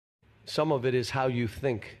some of it is how you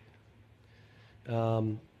think.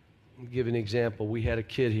 I'll give an example. We had a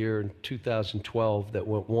kid here in 2012 that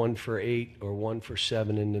went 1 for 8 or 1 for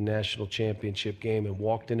 7 in the national championship game and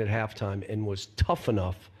walked in at halftime and was tough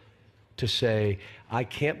enough to say, I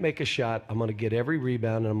can't make a shot. I'm going to get every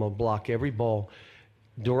rebound and I'm going to block every ball.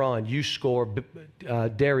 Duran, you score.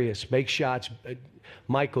 Darius, make shots.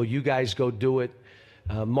 Michael, you guys go do it.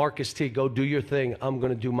 Marcus T, go do your thing. I'm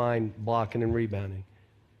going to do mine, blocking and rebounding.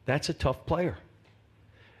 That's a tough player.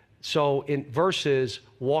 So versus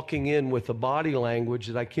walking in with a body language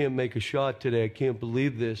that I can't make a shot today, I can't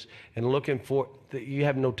believe this, and looking for, you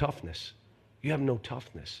have no toughness. You have no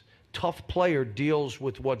toughness. Tough player deals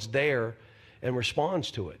with what's there and responds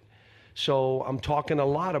to it. So I'm talking a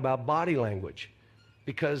lot about body language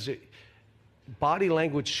because body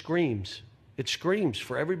language screams. It screams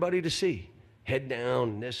for everybody to see. Head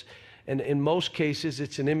down, this. And in most cases,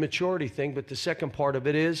 it's an immaturity thing, but the second part of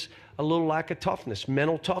it is a little lack of toughness,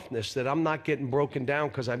 mental toughness, that I'm not getting broken down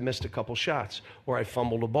because I missed a couple shots or I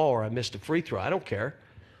fumbled a ball or I missed a free throw. I don't care.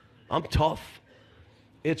 I'm tough.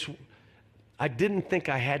 I didn't think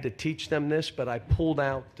I had to teach them this, but I pulled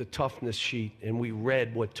out the toughness sheet and we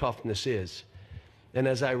read what toughness is. And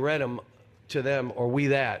as I read them to them, are we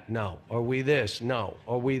that? No. Are we this? No.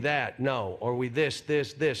 Are we that? No. Are we this?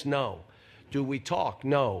 No. Do we talk?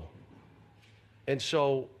 No. And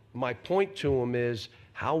so my point to them is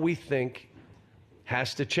how we think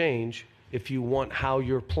has to change if you want how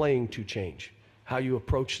you're playing to change, how you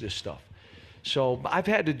approach this stuff. So I've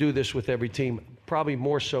had to do this with every team, probably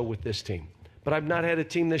more so with this team. But I've not had a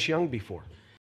team this young before.